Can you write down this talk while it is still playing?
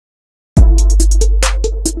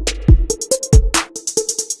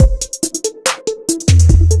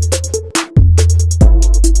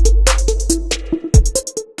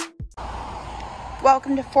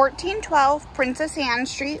Welcome to 1412 Princess Anne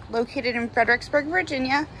Street, located in Fredericksburg,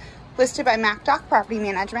 Virginia, listed by MacDoc Property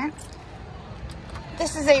Management.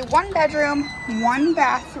 This is a 1-bedroom,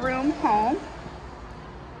 1-bathroom home.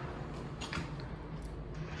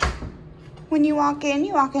 When you walk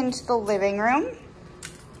into the living room.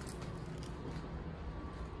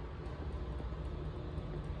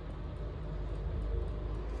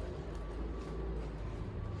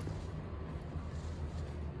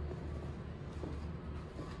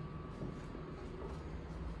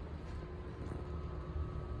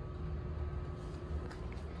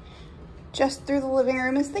 Just through the living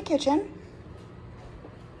room is the kitchen.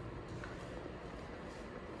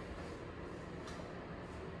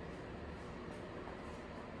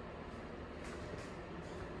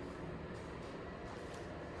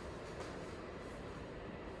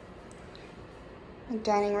 A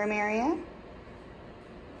dining room area.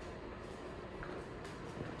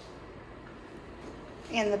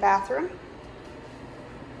 And the bathroom.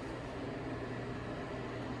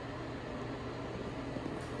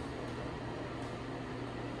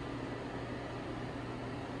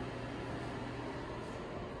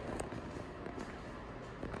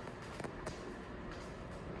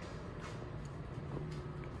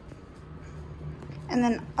 And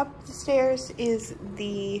then up the stairs is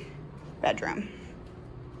the bedroom.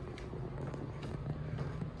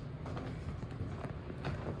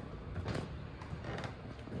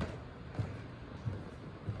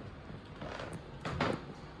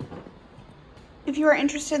 If you are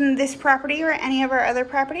interested in this property or any of our other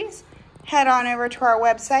properties, head on over to our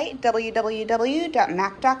website,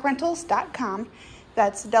 www.macdocrentals.com.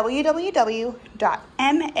 That's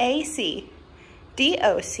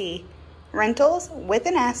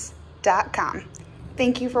www.macdocrentals.com.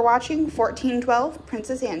 Thank you for watching 1412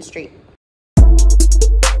 Princess Anne Street.